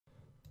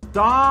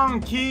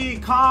Donkey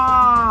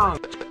Kong!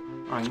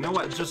 Alright, you know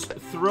what? Just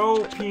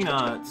throw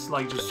peanuts.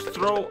 Like, just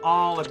throw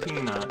all the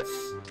peanuts.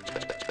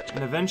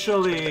 And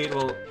eventually it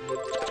will...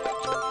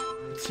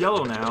 It's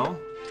yellow now.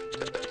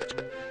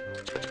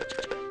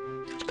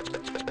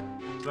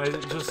 So I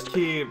just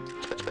keep...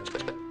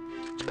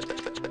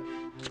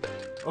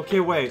 Okay,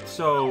 wait.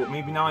 So,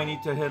 maybe now I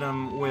need to hit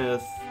him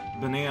with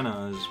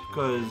bananas.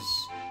 Because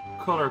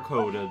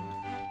color-coded.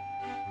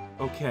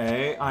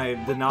 Okay, I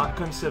did not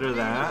consider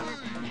that.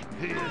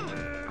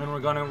 And we're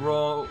gonna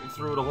roll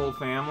through the whole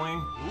family.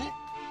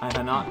 I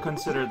had not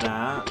considered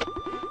that.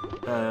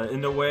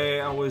 In the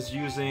way I was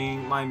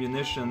using my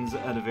munitions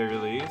at the very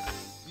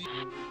least.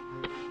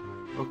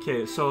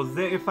 Okay, so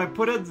if I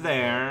put it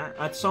there,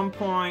 at some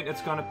point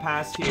it's gonna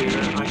pass here.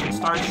 I can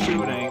start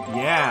shooting.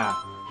 Yeah!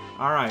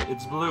 Alright,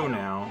 it's blue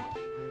now.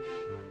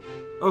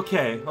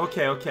 Okay,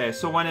 okay, okay.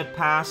 So when it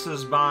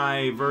passes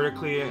by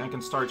vertically, I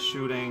can start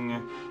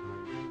shooting.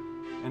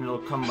 And it'll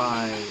come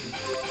by...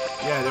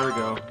 Yeah, there we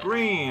go.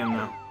 Green!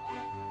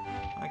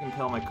 I can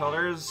tell my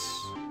colors.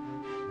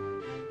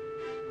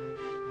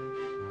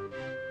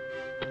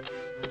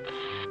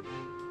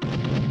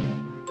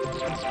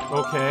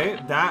 Okay,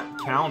 that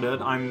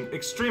counted. I'm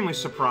extremely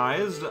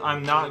surprised.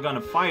 I'm not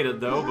gonna fight it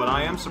though, but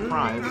I am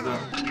surprised.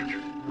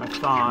 I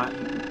thought.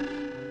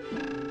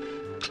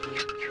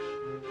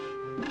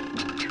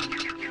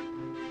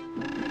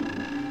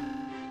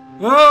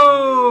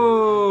 Oh!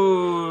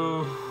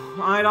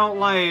 I don't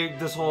like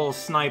this whole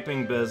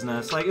sniping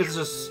business. Like, it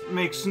just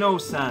makes no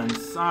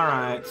sense.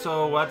 Alright,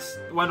 so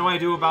what do I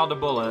do about the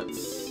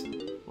bullets?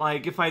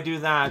 Like, if I do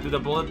that, do the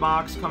bullet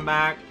box come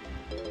back?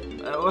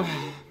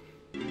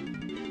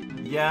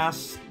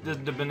 Yes.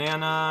 Did the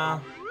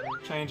banana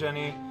change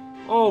any?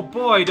 Oh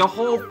boy, the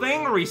whole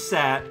thing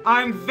reset!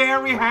 I'm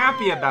very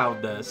happy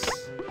about this.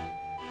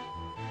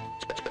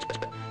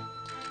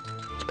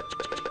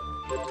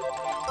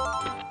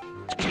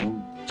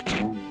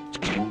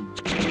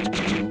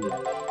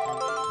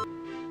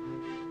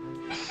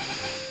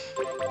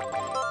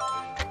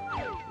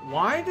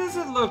 Why does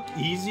it look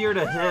easier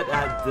to hit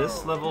at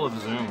this level of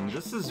zoom?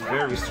 This is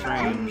very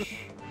strange.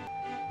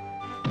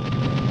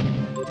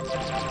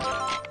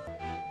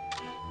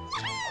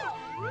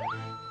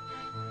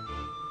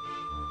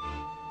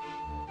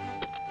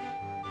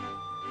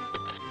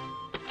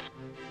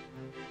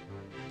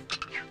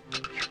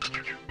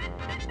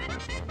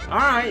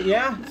 Alright,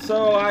 yeah,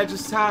 so I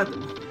just had...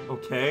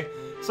 Okay.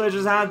 So I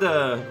just had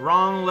the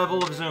wrong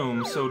level of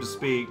zoom, so to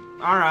speak.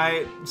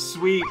 Alright,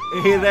 sweet.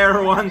 Hey there,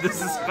 everyone,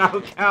 this is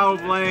Cow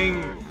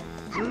playing...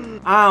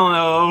 I don't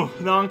know,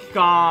 Donkey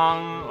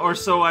Kong, or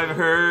so I've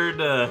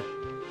heard.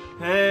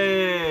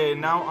 Hey,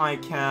 now I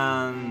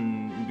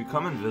can...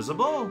 become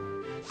invisible?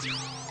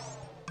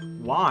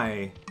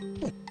 Why?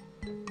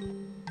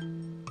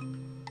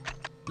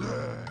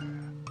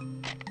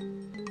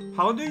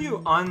 How do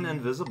you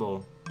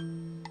un-invisible?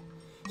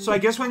 So I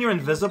guess when you're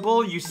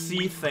invisible, you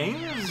see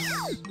things?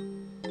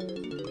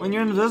 When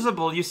you're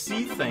invisible, you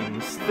see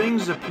things.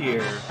 Things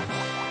appear.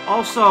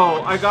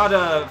 Also, I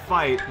gotta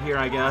fight here,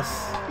 I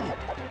guess.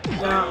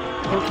 Yeah,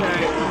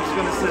 okay. I'm just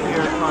gonna sit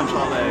here and crunch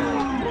all day.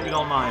 If you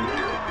don't mind.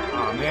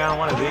 Oh man,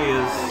 one of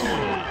these.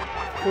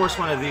 Of course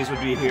one of these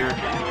would be here.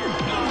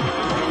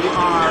 We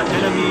are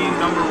enemy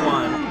number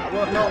one.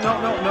 Well, no.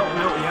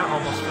 Yeah,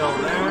 almost fell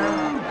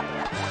there.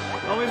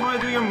 Always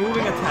want to do your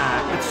moving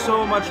attack. It's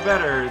so much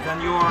better than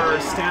your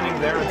standing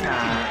there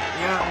attack.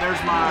 Yeah, there's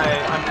my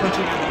I'm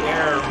punching in the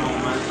air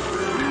moment.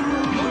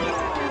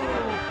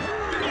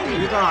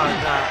 You got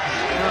that.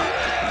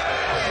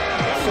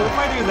 Yeah. So if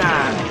I do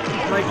that,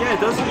 like, yeah, it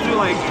doesn't do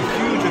like a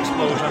huge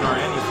explosion or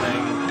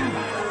anything.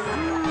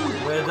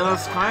 But it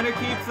does kind of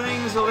keep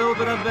things a little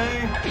bit at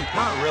bay.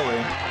 Not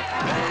really.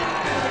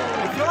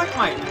 I feel like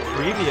my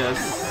previous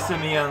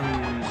Simeon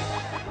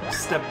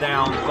step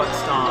down butt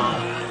stomp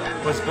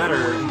was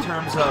better in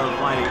terms of,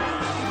 like,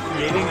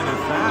 creating an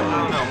effect.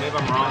 I don't know, maybe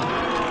I'm wrong.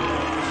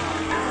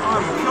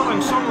 I'm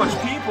killing so much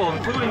people,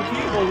 including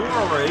people who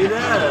are already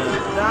dead.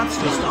 That's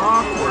just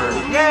awkward.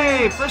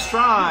 Yay! First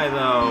try,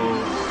 though.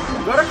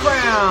 Got a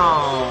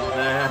crown!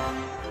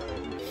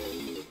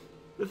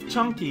 With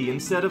Chunky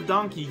instead of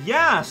Donkey.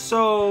 Yeah,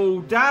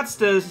 so that's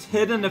the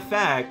hidden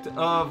effect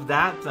of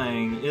that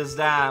thing, is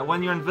that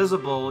when you're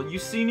invisible, you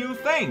see new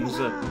things.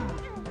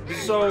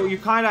 So you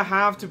kind of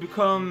have to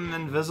become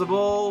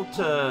invisible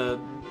to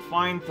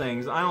find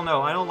things. I don't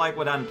know. I don't like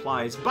what that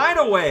implies. By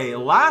the way,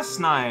 last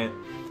night,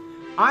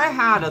 I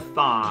had a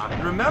thought.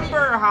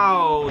 Remember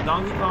how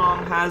Donkey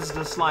Kong has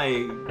this,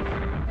 like,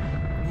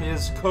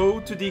 his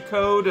code to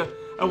decode?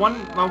 I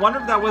wonder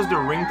if that was the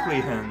wrinkly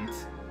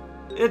hint.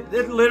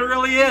 It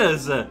literally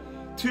is.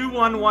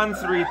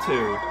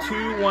 21132.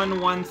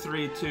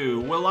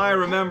 21132. Will I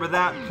remember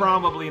that?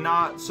 Probably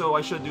not, so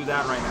I should do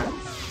that right now.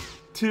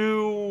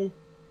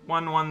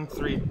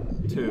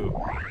 21132.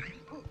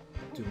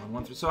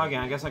 21132. So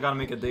again, I guess I gotta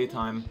make it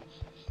daytime.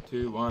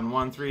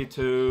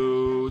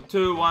 21132.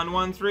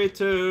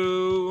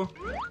 21132.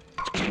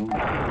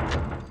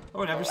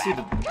 Oh, I never see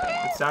the...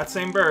 It's that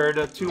same bird.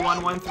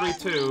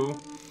 21132.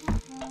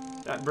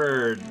 That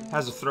bird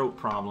has a throat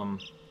problem.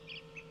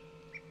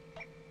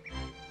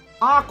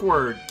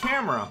 Awkward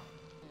camera.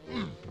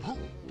 I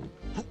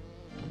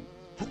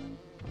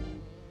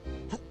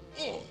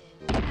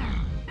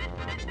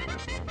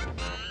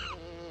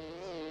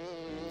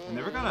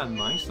never got out of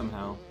money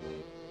somehow.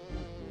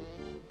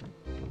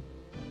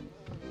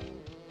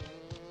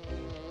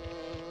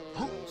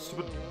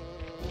 Stupid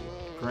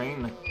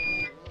grain.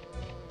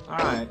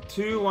 Alright,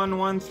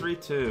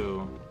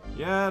 21132.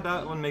 Yeah,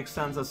 that one makes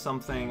sense as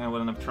something I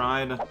wouldn't have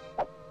tried.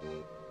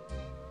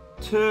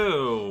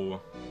 2.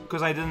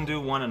 Because I didn't do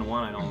 1 and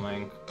 1, I don't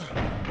think.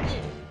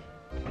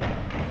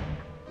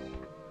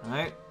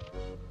 Alright.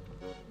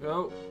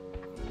 Go.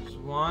 There's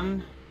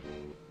 1.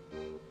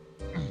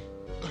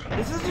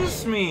 Is this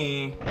just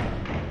me?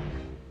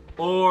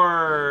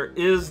 Or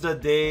is the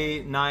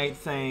day-night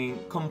thing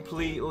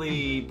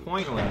completely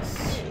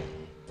pointless?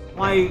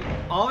 Like,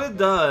 all it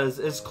does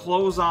is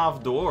close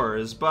off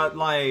doors, but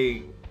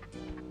like,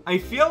 I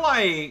feel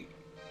like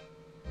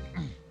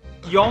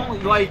you only,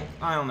 like,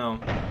 I don't know.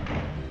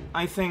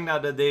 I think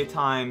that the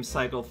daytime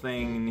cycle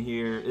thing in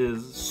here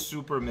is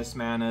super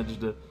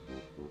mismanaged. It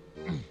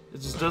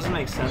just doesn't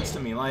make sense to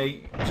me.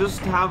 Like, just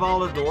have all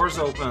the doors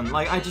open.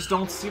 Like, I just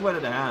don't see what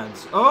it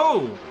adds.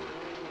 Oh!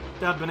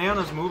 That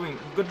banana's moving.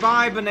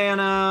 Goodbye,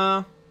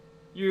 banana!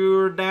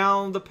 You're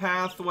down the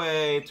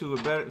pathway to a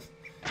better...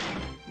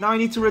 Now I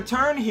need to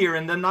return here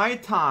in the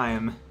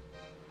nighttime.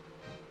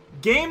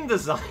 Game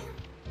design.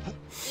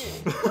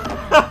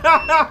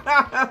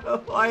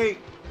 Like...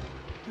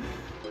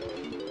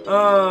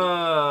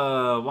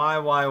 why?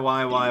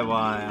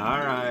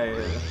 Alright.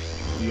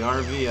 The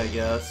RV, I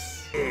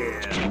guess.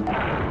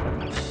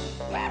 Yeah.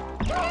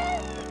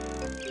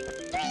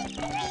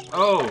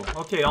 Oh,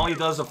 okay, only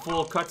does a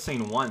full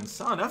cutscene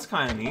once. Oh, that's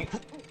kind of neat.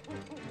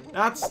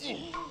 That's...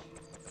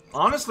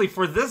 Honestly,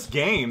 for this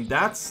game,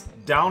 that's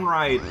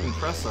downright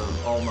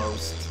impressive,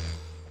 almost.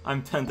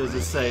 I'm tempted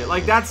to say.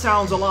 Like, that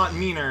sounds a lot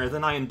meaner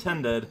than I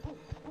intended.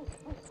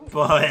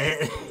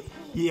 But...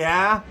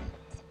 yeah?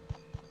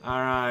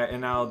 Alright,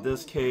 and now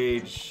this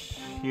cage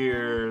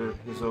here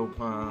is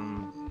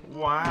open.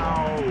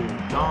 Wow!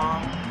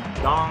 Donk,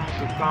 donk,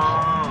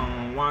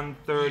 donk,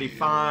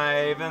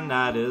 135, and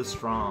that is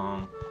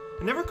strong.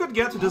 I never could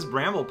get to this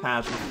bramble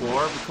patch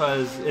before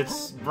because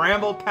it's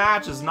bramble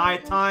patch is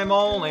nighttime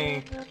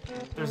only.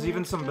 There's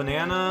even some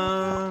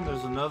banana.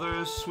 There's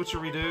another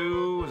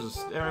switcheridoo.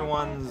 Just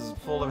everyone's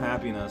full of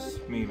happiness,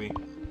 maybe.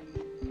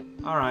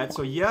 All right,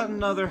 so yet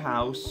another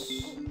house.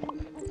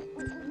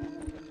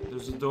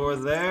 There's a door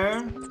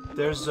there.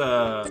 There's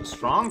a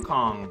strong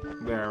Kong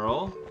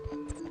barrel.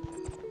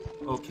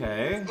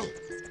 Okay.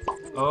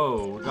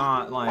 Oh, we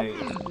got like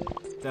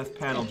Death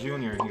Panel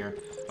Jr. here.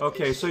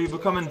 Okay, so you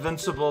become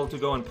invincible to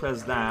go and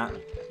press that.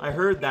 I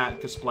heard that,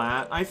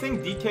 Kasplat. I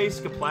think DK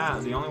Skaplat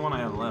is the only one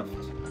I have left.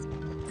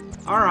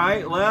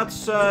 Alright,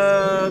 let's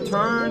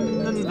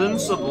turn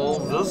invincible.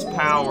 This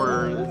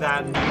power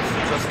that needs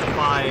to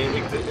justify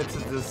its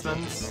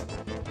existence.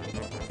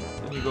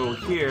 And you go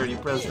here, you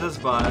press this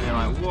button, and you're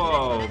like,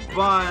 whoa,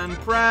 button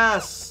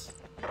press!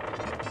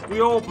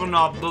 We open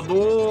up the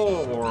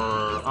door!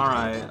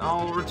 Alright,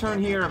 I'll return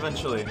here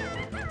eventually.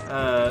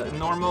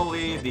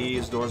 Normally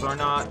these doors are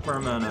not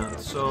permanent,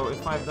 so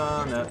if I've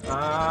done it,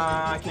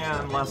 I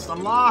can't unless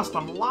I'm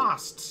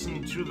lost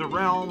into the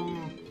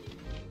realm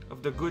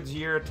of the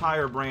Goodyear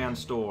Tire Brand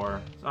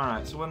store.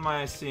 Alright, so what am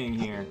I seeing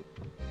here?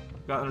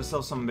 Got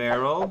myself some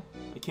barrel.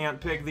 I can't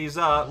pick these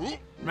up.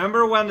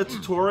 Remember when the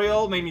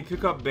tutorial made me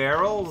pick up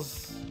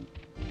barrels?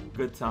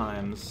 Good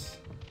times.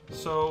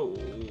 So,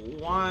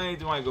 why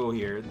do I go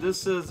here?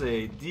 This is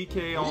a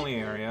DK only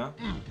area.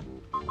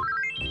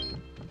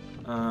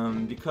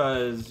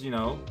 Because, you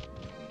know,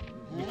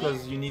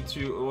 because you need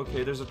to...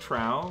 Okay, there's a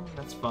trowel.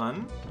 That's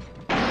fun.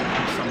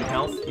 Some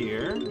health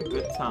here.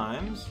 Good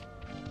times.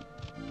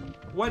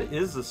 What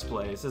is this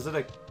place? Is it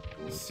a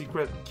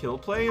secret kill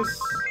place?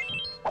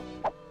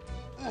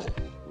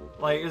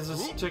 Like, is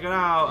this... Check it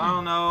out. I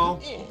don't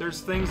know.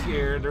 There's things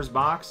here. There's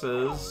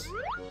boxes.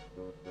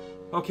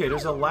 Okay,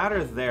 there's a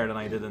ladder there that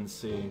I didn't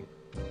see.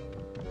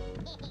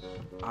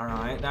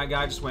 Alright, that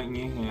guy just went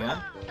in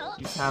here.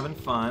 He's having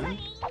fun.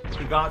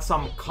 He got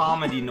some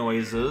comedy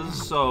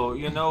noises, so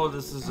you know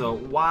this is a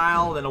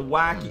wild and a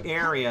wacky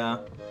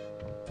area.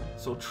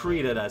 So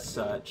treat it as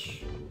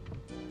such.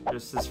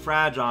 This is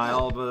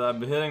fragile, but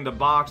I'm hitting the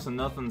box and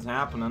nothing's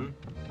happening.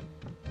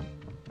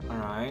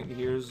 Alright,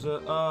 here's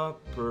the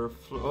upper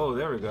floor. Oh,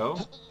 there we go.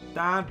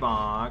 That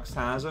box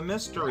has a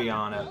mystery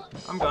on it.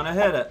 I'm gonna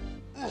hit it.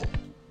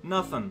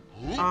 Nothing.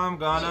 I'm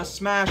gonna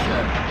smash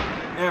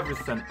it.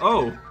 Everything.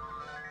 Oh.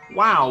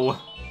 Wow.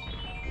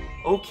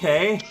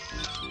 Okay.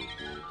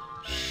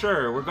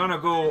 Sure, we're gonna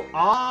go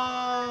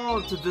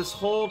all to this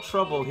whole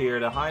trouble here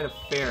to hide a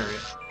fairy.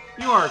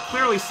 You are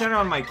clearly centered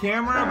on my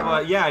camera,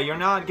 but yeah, you're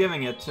not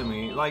giving it to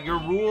me. Like, your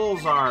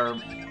rules are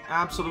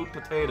absolute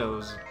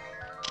potatoes.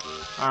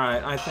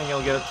 Alright, I think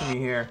you'll get it to me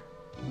here.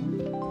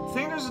 I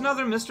think there's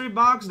another mystery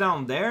box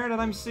down there that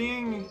I'm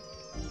seeing.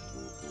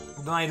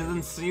 that I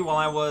didn't see while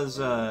I was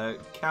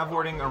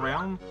cavorting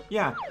around?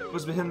 Yeah, it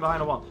was hidden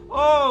behind a wall.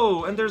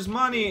 Oh, and there's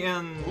money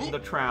in the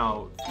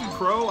trout.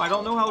 Crow? I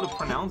don't know how to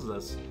pronounce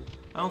this.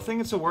 I don't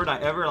think it's a word I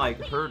ever, like,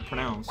 heard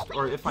pronounced.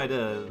 Or if I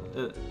did,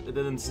 it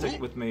didn't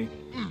stick with me.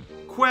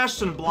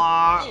 Question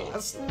block.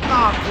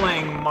 Stop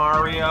playing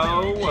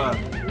Mario.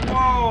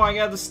 Whoa, I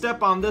got to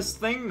step on this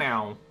thing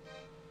now.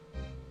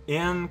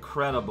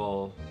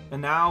 Incredible.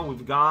 And now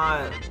we've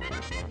got...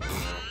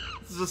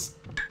 It's just...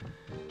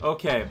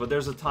 Okay, but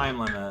there's a time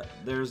limit.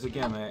 There's a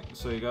gimmick.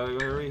 So you gotta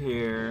go over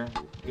here.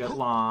 Get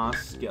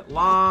lost. Get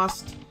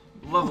lost.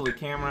 Lovely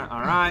camera.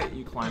 Alright,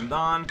 you climbed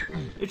on.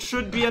 It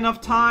should be enough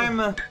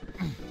time.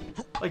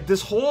 Like,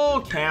 this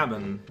whole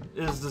cabin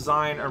is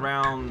designed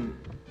around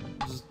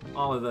just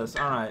all of this.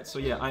 Alright, so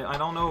yeah, I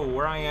don't know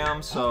where I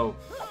am, so...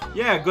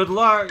 Yeah, good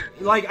luck.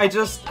 Like, I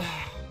just...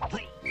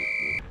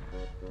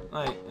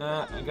 Like,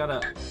 I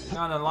gotta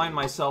align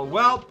myself.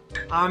 Well,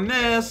 I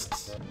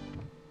missed.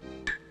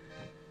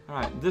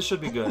 Alright, this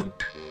should be good.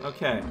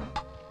 Okay.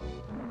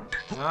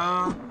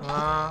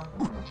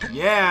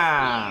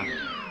 Yeah!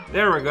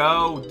 There we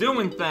go,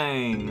 doing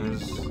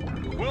things!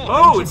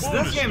 Oh, it's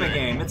this game.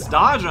 It's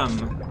Dodge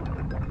 'em.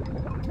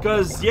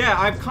 Because, yeah,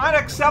 I've kind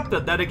of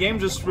accepted that a game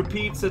just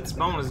repeats its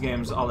bonus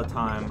games all the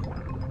time.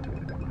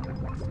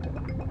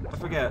 I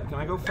forget, can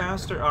I go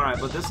faster? Alright,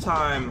 but this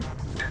time...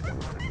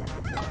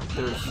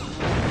 There's...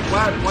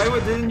 What? Why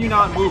didn't you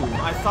not move?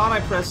 I thought I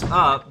pressed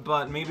up,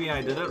 but maybe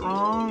I did it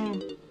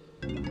wrong?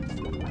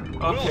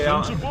 Okay,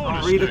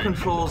 I'll read the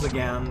controls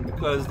again,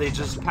 because they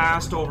just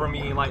passed over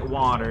me like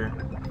water.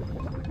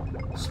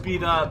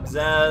 Speed up, Z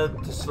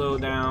to slow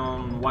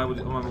down, why would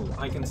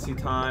I can see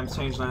time,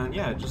 change land,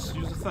 yeah, just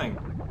use the thing.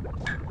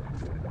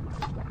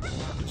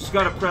 Just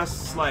gotta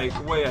press, like,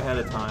 way ahead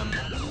of time.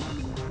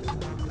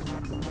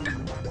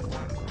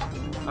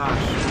 Ah,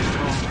 shit.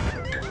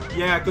 Oh.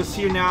 Yeah, because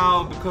here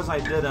now, because I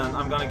didn't,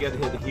 I'm gonna get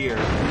hit here.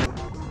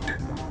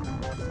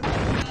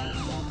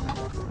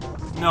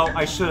 No,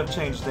 I should have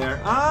changed there.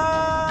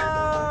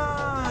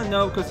 Ah,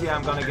 no, because, yeah,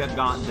 I'm gonna get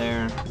gotten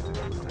there.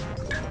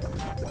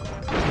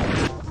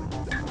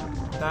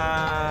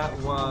 That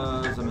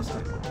was a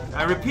mistake.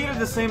 I repeated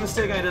the same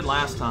mistake I did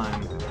last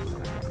time.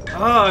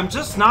 Oh, I'm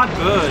just not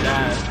good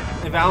at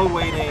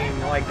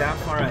evaluating, like, that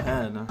far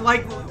ahead.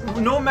 Like,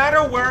 no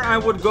matter where I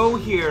would go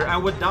here, I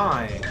would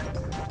die.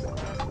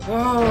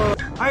 Oh,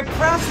 I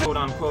pressed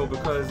quote-unquote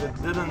because it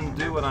didn't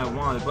do what I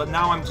wanted, but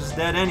now I'm just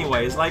dead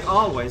anyways. Like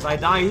always, I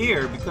die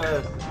here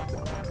because...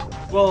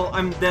 Well,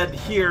 I'm dead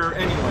here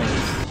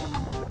anyways.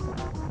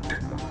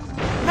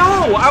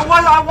 No!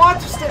 I want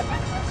to stay...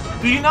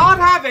 Do you not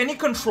have any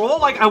control?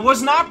 Like, I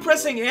was not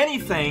pressing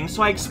anything,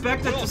 so I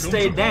expected to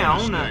stay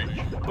down.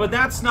 But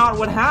that's not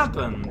what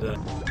happened.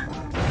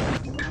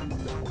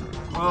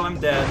 Well, I'm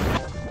dead.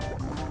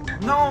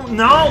 No,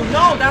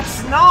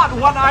 that's not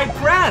what I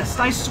pressed,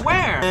 I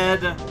swear.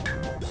 Dead.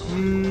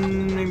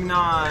 Maybe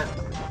not.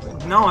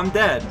 No, I'm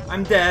dead.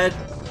 I'm dead.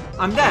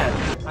 I'm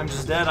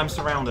just dead, I'm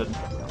surrounded.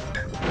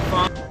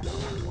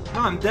 No,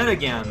 I'm dead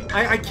again.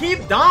 I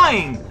keep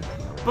dying,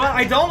 but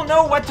I don't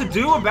know what to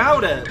do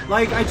about it.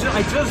 Like, I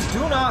just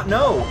do not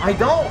know. I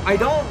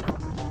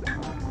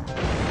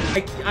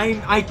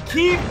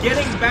keep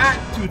getting back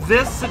to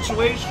this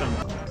situation.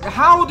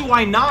 How do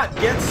I not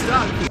get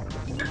stuck here?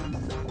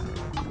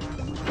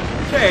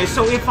 Okay,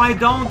 so if I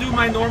don't do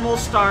my normal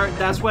start,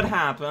 that's what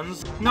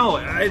happens. No,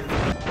 I'm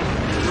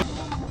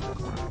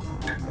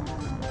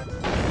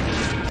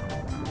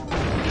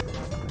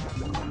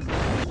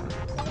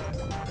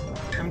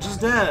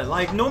just dead.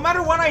 Like, no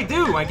matter what I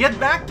do, I get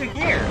back to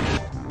here.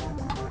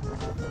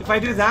 If I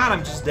do that,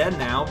 I'm just dead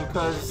now,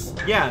 because,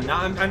 yeah,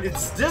 now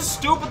it's this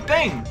stupid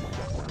thing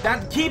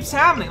that keeps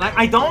happening. Like,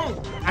 I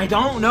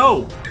don't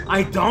know.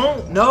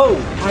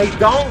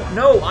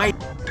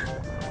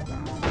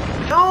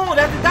 No,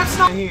 that's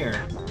not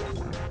here.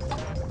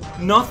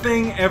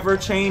 Nothing ever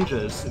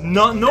changes.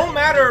 No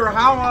matter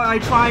how I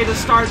try to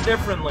start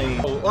differently.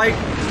 Like,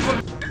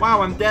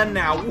 wow, I'm dead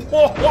now.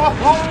 Whoa,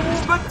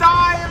 good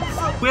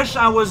times! Wish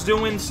I was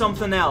doing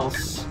something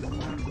else.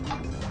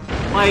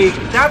 Like,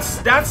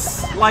 that's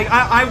like,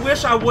 I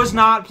wish I was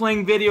not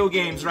playing video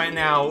games right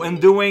now and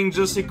doing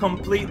just a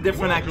complete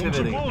different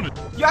activity.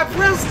 Yeah, I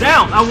pressed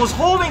down. I was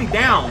holding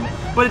down.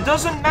 But it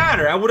doesn't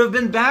matter. I would have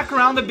been back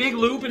around the big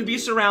loop and be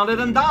surrounded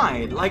and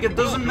died. Like, it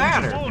doesn't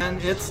matter. And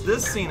it's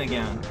this scene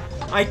again.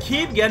 I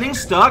keep getting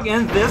stuck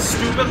in this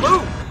stupid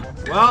loop.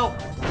 Well,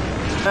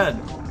 dead.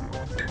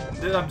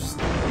 Dude, I'm just...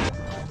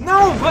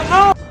 No, but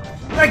no!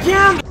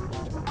 Again!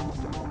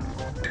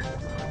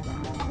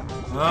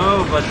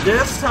 Oh, but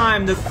this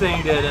time the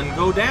thing didn't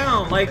go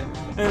down. Like,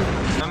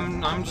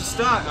 I'm just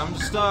stuck.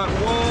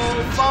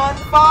 Whoa,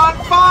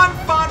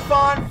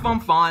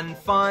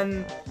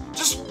 fun.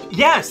 Just,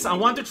 yes, I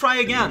want to try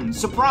again.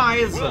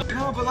 Surprise!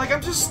 No, but like,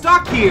 I'm just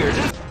stuck here.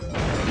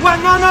 What?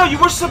 No, you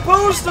were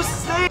supposed to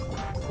stay.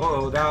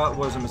 Uh-oh, that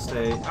was a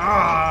mistake.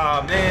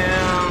 Ah,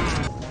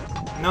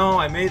 man. No,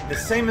 I made the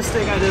same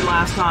mistake I did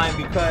last time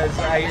because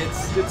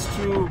it's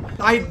true.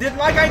 I did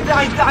like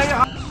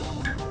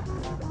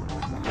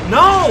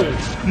No!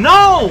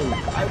 No!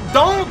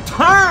 Don't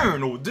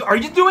turn! Are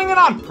you doing it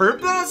on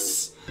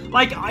purpose?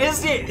 Like,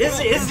 is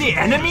the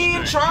enemy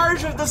in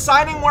charge of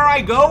deciding where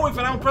I go if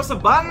I don't press a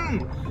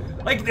button?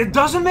 Like, it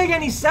doesn't make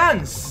any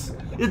sense.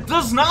 It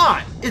does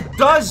not. It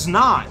does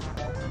not.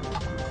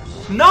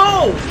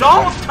 No!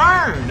 Don't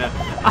turn!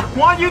 I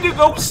want you to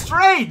go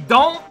straight!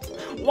 Don't!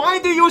 Why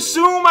do you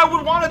assume I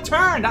would want to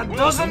turn? That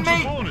doesn't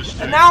make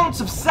an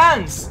ounce of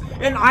sense.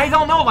 And I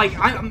don't know, like,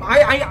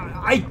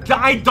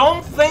 I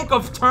don't think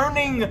of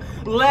turning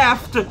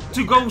left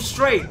to go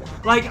straight.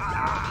 Like,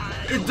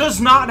 it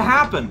does not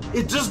happen.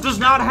 It just does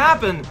not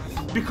happen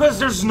because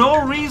there's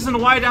no reason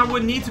why that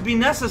would need to be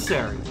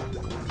necessary.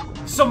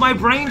 So my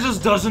brain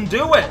just doesn't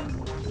do it.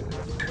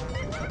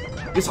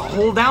 Guess I'll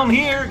hold down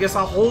here, guess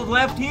I'll hold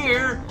left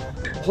here,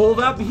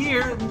 hold up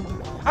here.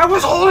 I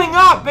was holding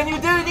up and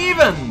you didn't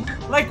even!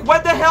 Like,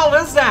 what the hell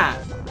is that?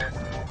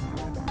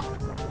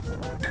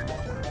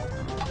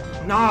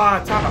 Nah,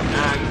 it's not a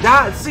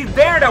mag. See,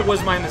 that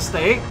was my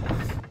mistake.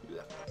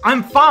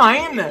 I'm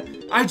fine.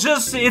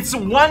 It's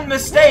one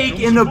mistake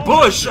in a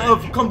bush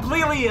of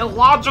completely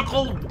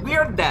illogical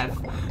weirdness.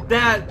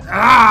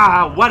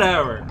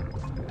 Whatever.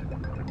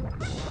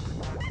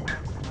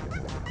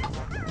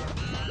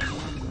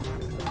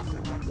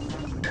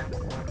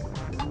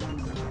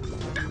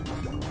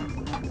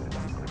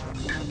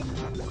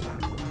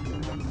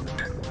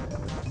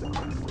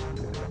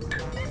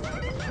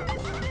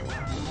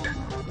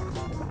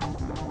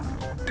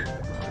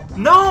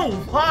 No!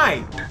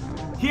 Why?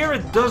 Here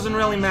it doesn't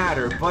really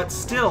matter, but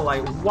still,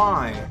 like,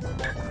 why?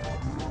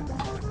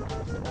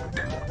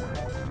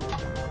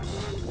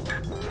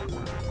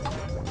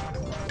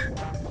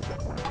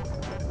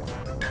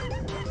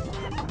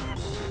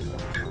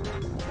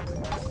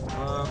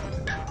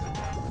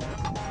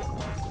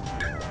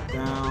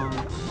 Down.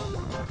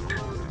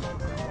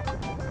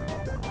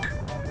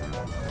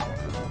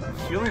 I'm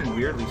feeling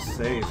weirdly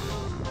safe.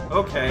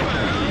 Okay.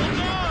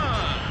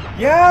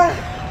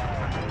 Yeah!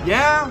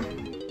 Yeah,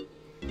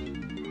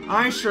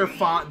 I sure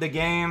fought the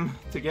game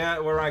to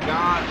get where I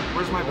got.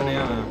 Where's my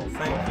banana?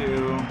 Thank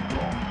you.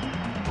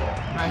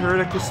 I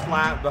heard a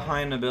kasplat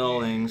behind the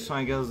building, so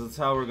I guess that's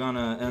how we're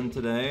gonna end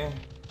today.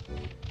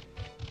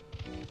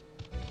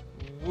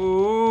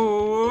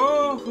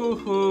 Woo, hoo,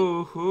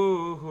 hoo,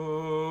 hoo,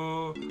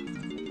 hoo.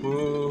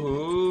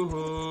 Hoo,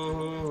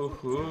 hoo,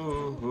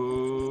 hoo,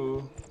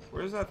 hoo.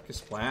 Where's that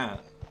kasplat?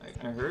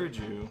 I heard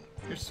you.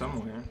 You're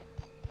somewhere.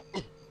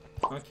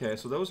 Okay,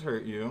 so those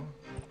hurt you.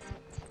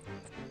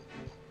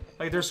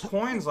 Like, there's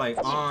coins, like,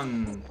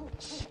 on...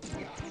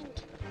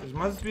 There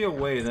must be a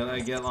way that I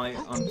get, like,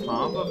 on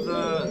top of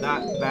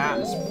that bat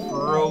is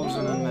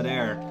frozen in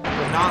midair,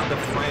 but not the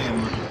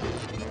flame.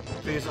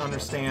 Please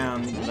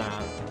understand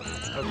that.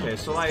 Okay,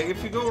 so, like,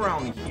 if you go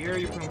around here,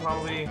 you can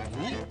probably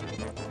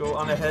go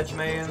on a hedge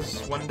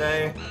maze one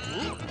day.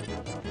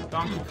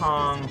 Donkey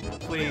Kong,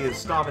 please,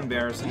 stop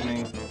embarrassing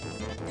me.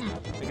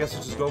 I guess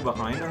we'll just go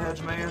behind the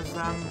hedge maze,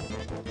 then.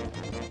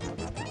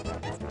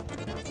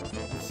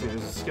 Let's see,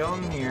 there's a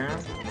skeleton here.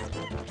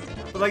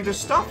 But, like, there's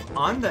stuff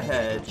on the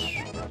hedge.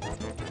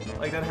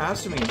 Like, that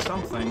has to mean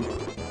something.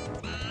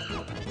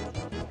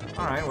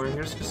 Alright, well,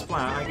 here's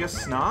Kasplat. I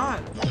guess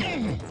not.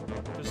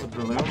 There's a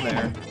balloon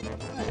there.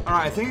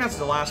 Alright, I think that's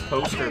the last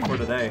poster for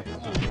today.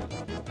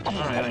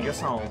 Alright, I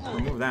guess I'll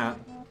remove that.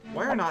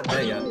 Why are not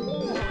dead yet?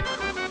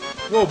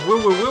 Whoa, woo,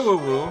 woo, woo, woo,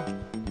 woo.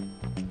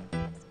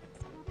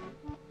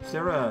 Is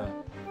there a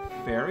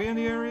fairy in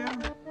the area?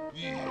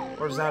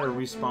 Or is that a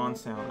respawn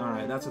sound?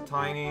 Alright, that's a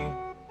tiny...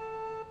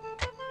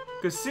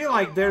 Cause see,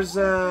 like, there's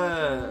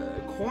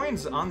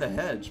coins on the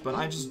hedge, but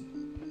I just...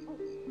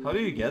 How do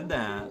you get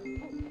that?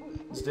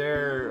 Is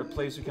there a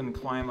place you can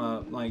climb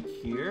up, like,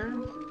 here?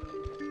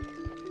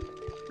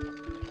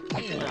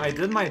 I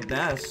did my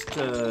best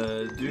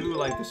to do,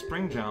 like, the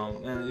spring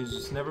jump, and it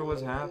just never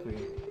was happy.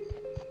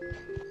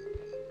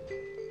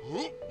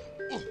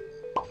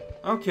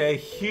 Okay,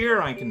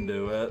 here I can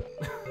do it.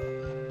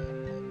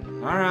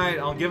 Alright,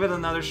 I'll give it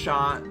another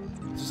shot,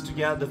 just to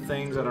get the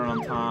things that are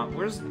on top.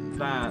 Where's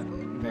that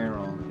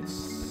barrel?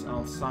 It's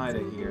outside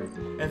of here.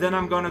 And then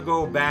I'm gonna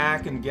go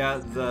back and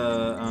get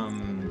the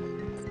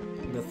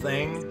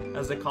thing,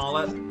 as they call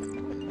it.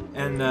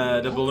 And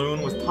the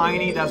balloon with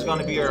Tiny, that's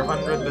gonna be our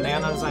 100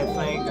 bananas, I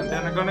think. And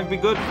then they're gonna be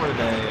good for the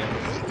day.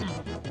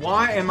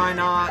 Why am I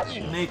not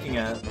making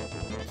it?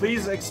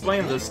 Please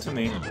explain this to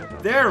me.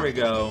 There we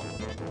go.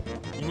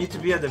 You need to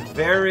be at the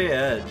very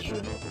edge.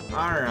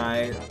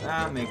 Alright,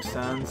 that makes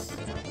sense.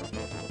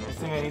 I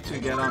think I need to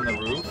get on the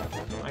roof.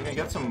 I can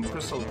get some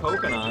crystal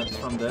coconuts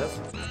from this.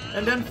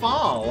 And then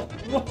fall!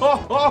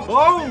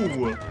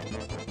 Whoa!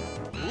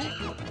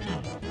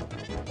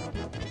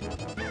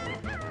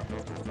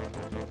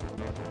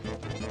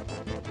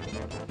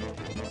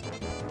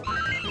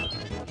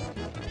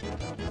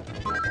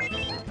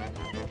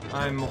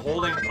 I'm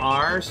holding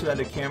R so that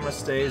the camera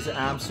stays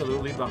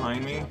absolutely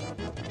behind me.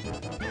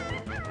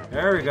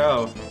 There we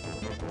go.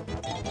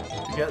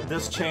 To get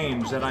this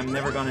change that I'm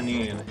never gonna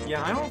need.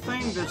 Yeah, I don't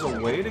think there's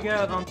a way to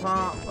get on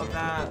top of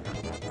that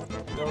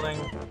building.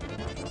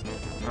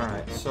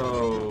 Alright,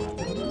 so...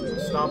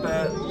 Stop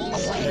it.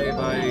 Hey,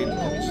 buddy.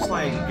 Just,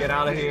 like, get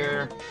out of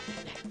here.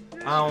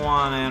 I don't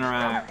want to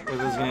interact with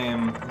this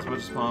game as much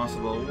as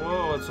possible.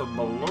 Whoa, it's a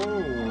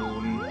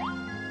balloon.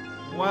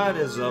 What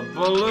is a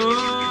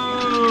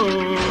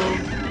balloon?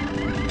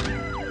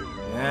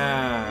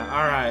 Yeah,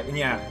 alright,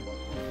 yeah.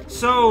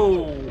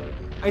 So,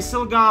 I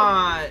still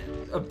got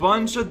a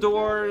bunch of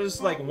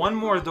doors, like one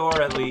more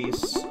door at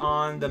least,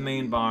 on the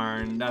main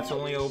barn. That's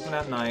only open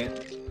at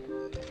night.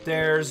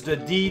 There's the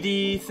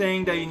DD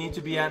thing that you need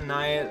to be at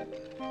night.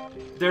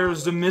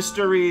 There's the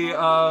mystery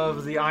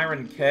of the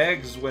iron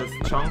kegs with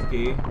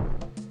Chunky.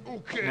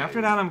 And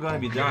after that, I'm gonna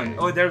be done.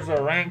 Oh, there's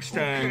a rank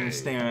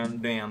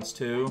stand dance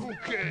too.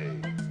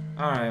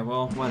 Alright,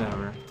 well,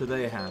 whatever.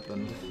 Today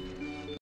happened.